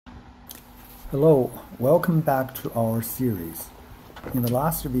Hello, welcome back to our series. In the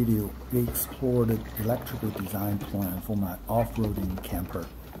last video, we explored the electrical design plan for my off-roading camper.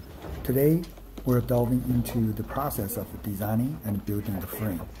 Today, we're delving into the process of designing and building the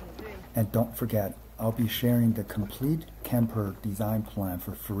frame. And don't forget, I'll be sharing the complete camper design plan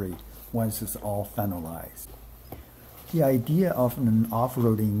for free once it's all finalized. The idea of an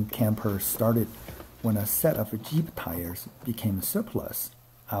off-roading camper started when a set of Jeep tires became surplus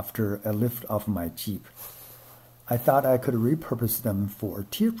after a lift of my Jeep. I thought I could repurpose them for a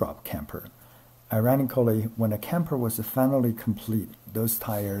teardrop camper. Ironically, when the camper was finally complete, those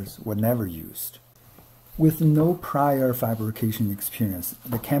tires were never used. With no prior fabrication experience,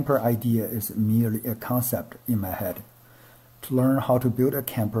 the camper idea is merely a concept in my head. To learn how to build a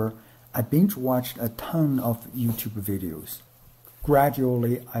camper, I binge-watched a ton of YouTube videos.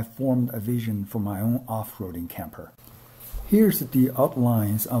 Gradually, I formed a vision for my own off-roading camper. Here's the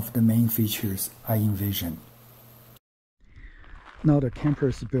outlines of the main features I envision. Now the camper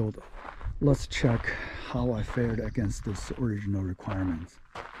is built. Let's check how I fared against its original requirements.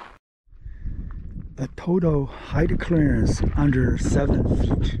 A total height clearance under 7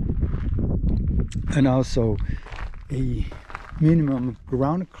 feet. And also a minimum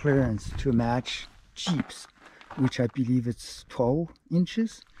ground clearance to match Jeeps, which I believe it's 12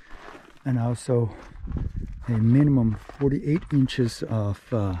 inches. And also a minimum 48 inches of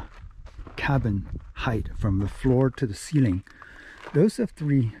cabin height from the floor to the ceiling. Those are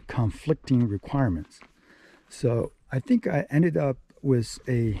three conflicting requirements. So I think I ended up with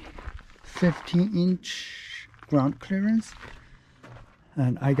a 15-inch ground clearance,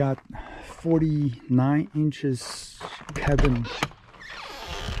 and I got 49 inches cabin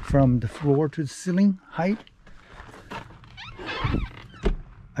from the floor to the ceiling height.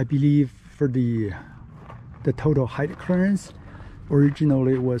 I believe for the total height clearance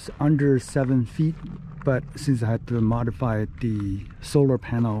originally was under 7 feet, but since I had to modify the solar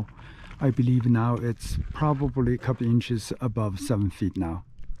panel, I believe now it's probably a couple inches above 7 feet now.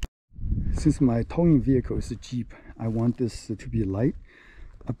 Since my towing vehicle is a Jeep, I want this to be light,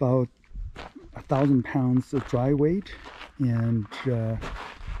 about 1,000 pounds of dry weight and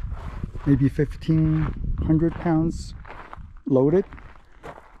maybe 1,500 pounds loaded.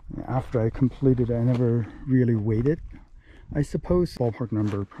 After I completed, I never really weighed it. I suppose ballpark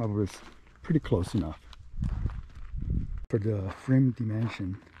number probably is pretty close enough. For the frame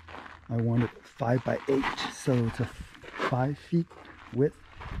dimension, I wanted 5 by 8, so it's a 5 feet width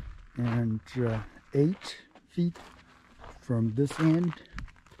and 8 feet from this end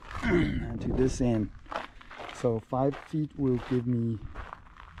and to this end. So 5 feet will give me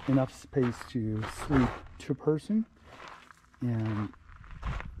enough space to sleep 2 person, and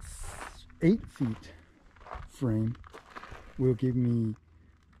 8 feet frame will give me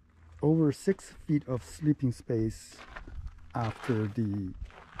over 6 feet of sleeping space after the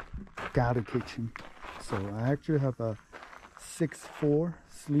guarded kitchen. So I actually have a 6'4"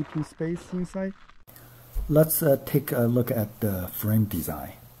 sleeping space inside. Let's take a look at the frame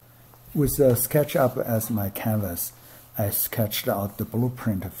design. With SketchUp as my canvas, I sketched out the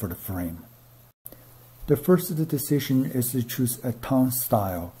blueprint for the frame. The first decision is to choose a tongue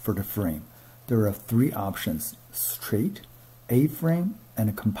style for the frame. There are 3 options: straight, A-frame,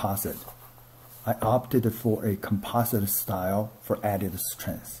 and composite. I opted for a composite style for added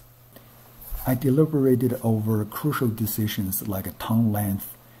strength. I deliberated over crucial decisions like tongue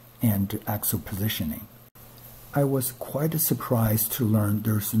length and axle positioning. I was quite surprised to learn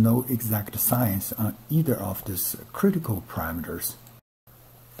there's no exact science on either of these critical parameters.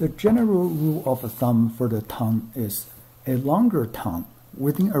 The general rule of thumb for the tongue is a longer tongue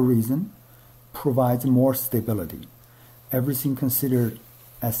within a reason provides more stability. Everything considered,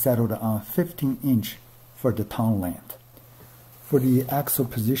 I settled on 15-inch for the tongue length. For the axle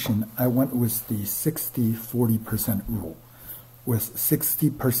position, I went with the 60-40% rule, with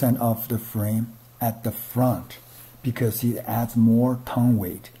 60% of the frame at the front because it adds more tongue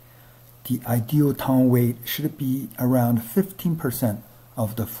weight. The ideal tongue weight should be around 15%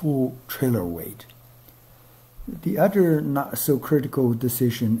 of the full trailer weight. The other not so critical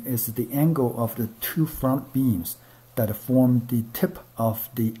decision is the angle of the 2 front beams that form the tip of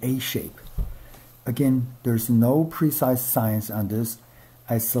the A shape. Again, there's no precise science on this.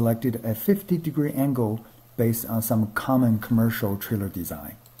 I selected a 50-degree angle based on some common commercial trailer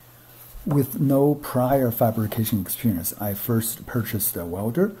design. With no prior fabrication experience, I first purchased a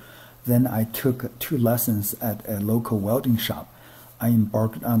welder. Then I took 2 lessons at a local welding shop. I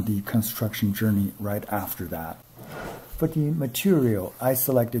embarked on the construction journey right after that. For the material, I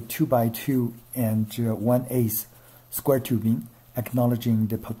selected 2x2 and 1/8 square tubing acknowledging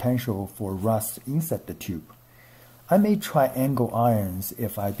the potential for rust inside the tube. I may try angle irons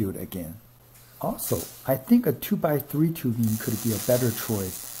if I build again. Also, I think a 2x3 tubing could be a better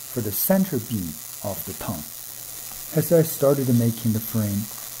choice for the center beam of the tongue. As I started making the frame,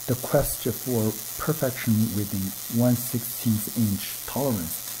 the quest for perfection within 1/16 inch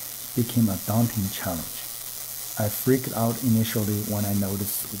tolerance became a daunting challenge. I freaked out initially when I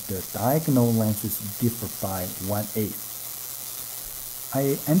noticed the diagonal lenses differ by 1/8.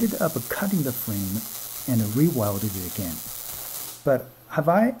 I ended up cutting the frame and re-welded it again. But have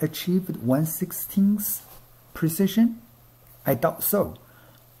I achieved 1/16 precision? I doubt so.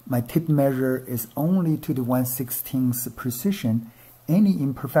 My tape measure is only to the 1/16 precision. Any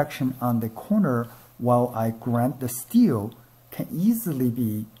imperfection on the corner while I grind the steel can easily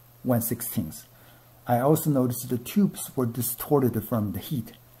be 1/16. I also noticed the tubes were distorted from the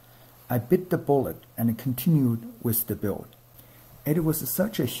heat. I bit the bullet and continued with the build. It was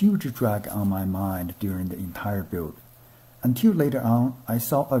such a huge drag on my mind during the entire build. Until later on, I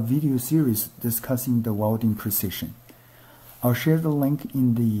saw a video series discussing the welding precision. I'll share the link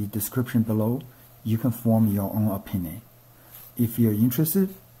in the description below. You can form your own opinion. If you're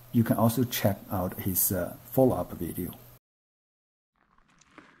interested, you can also check out his follow-up video.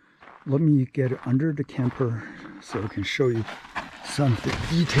 Let me get under the camper so I can show you some of the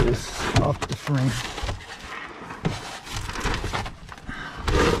details of the frame.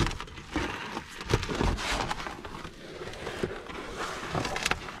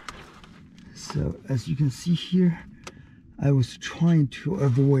 So as you can see here, I was trying to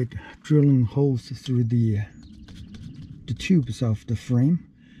avoid drilling holes through the tubes of the frame.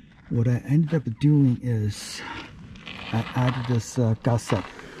 What I ended up doing is I added this gusset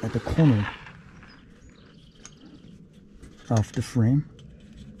at the corner of the frame,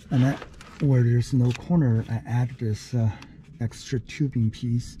 and where there's no corner, I added this extra tubing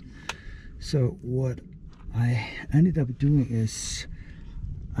piece. So what I ended up doing is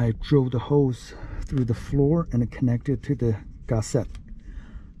I drilled the holes through the floor and connected to the gusset.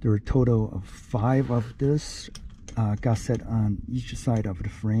 There are a total of 5 of this gusset on each side of the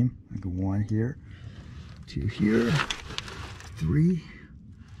frame. Like 1 here, 2 here, 3,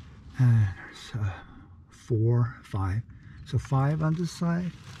 and 4, 5. So 5 on this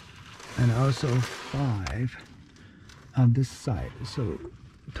side, and also 5 on this side. So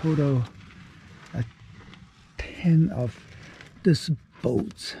total 10 of this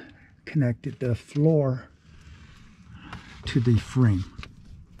bolts connected the floor to the frame.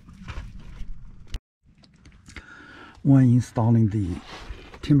 When installing the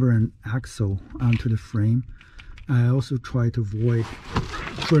Timbren axle onto the frame, I also try to avoid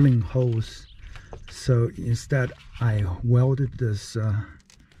drilling holes. So instead, I welded this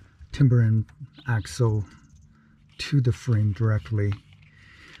Timbren axle to the frame directly.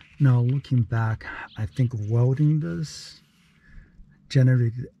 Now looking back, I think welding this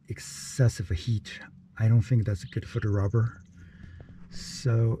generated excessive heat. I don't think that's good for the rubber.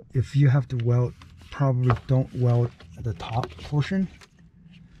 So if you have to weld, probably don't weld the top portion,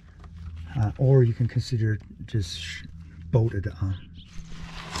 or you can consider just bolt it on.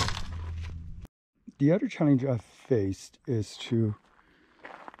 The other challenge I've faced is to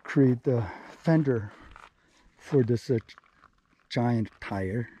create the fender for this giant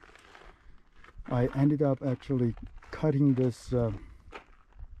tire. I ended up actually cutting this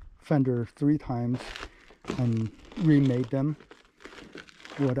fender 3 times and remade them.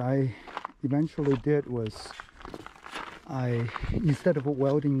 What I eventually did was instead of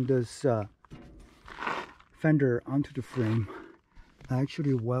welding this fender onto the frame, I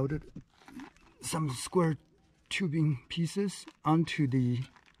actually welded some square tubing pieces onto the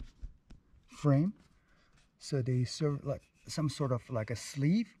frame, so they serve like some sort of like a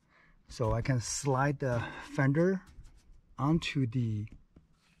sleeve, so I can slide the fender into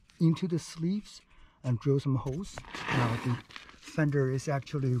the sleeves and drill some holes. Now the fender is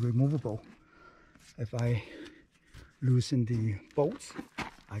actually removable. If I loosen the bolts,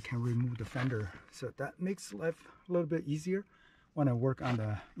 I can remove the fender. So that makes life a little bit easier when I work on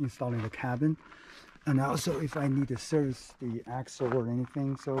installing the cabin. And also if I need to service the axle or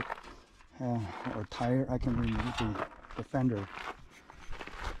anything, so or tire, I can remove the fender.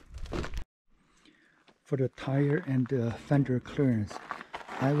 For the tire and the fender clearance,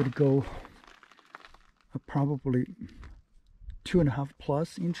 I would go probably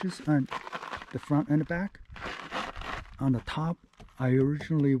 2.5+ inches on the front and the back. On the top, I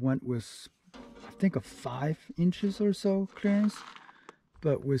originally went with, I think, a 5 inches or so clearance,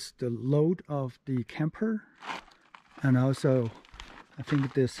 but with the load of the camper, and also I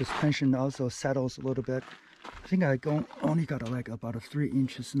think the suspension also settles a little bit, I think I only got like about 3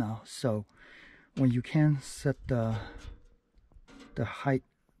 inches now. So when you can set the height,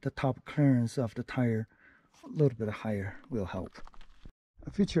 the top clearance of the tire a little bit higher will help.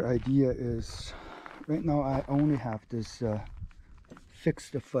 A future idea is, right now I only have this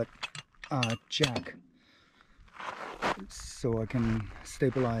fixed foot jack, so I can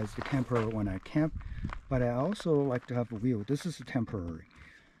stabilize the camper when I camp, but I also like to have a wheel. This is temporary.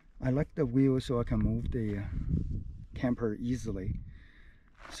 I like the wheel so I can move the camper easily.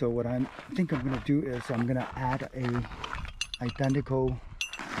 So what I think I'm going to do is I'm going to add a identical,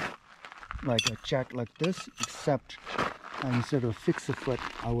 like a jack like this, except instead of fixed foot,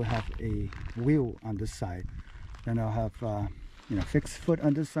 I will have a wheel on this side. Then I'll have fixed foot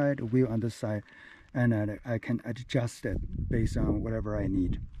on this side, a wheel on this side, and I can adjust it based on whatever I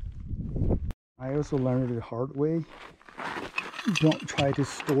need. I also learned the hard way. Don't try to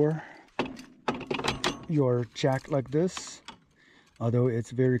store your jack like this, although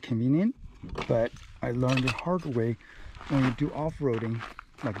it's very convenient, but I learned the hard way when you do off-roading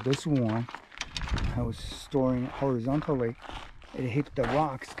like this one. I was storing horizontally. It hit the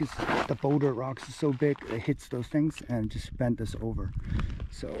rocks because the boulder rocks is so big, it hits those things and just bent this over.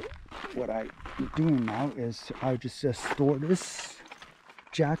 So what I'm doing now is I just store this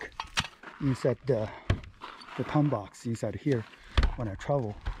jack inside the tom box inside here. When I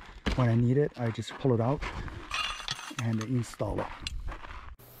travel, when I need it, I just pull it out and install it.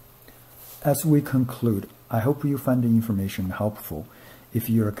 As we conclude, I hope you find the information helpful if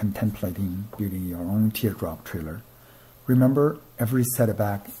you are contemplating building your own teardrop trailer. Remember, every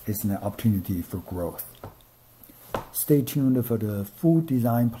setback is an opportunity for growth. Stay tuned for the full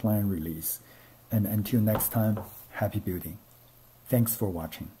design plan release, and until next time, happy building. Thanks for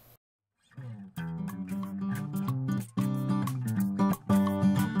watching.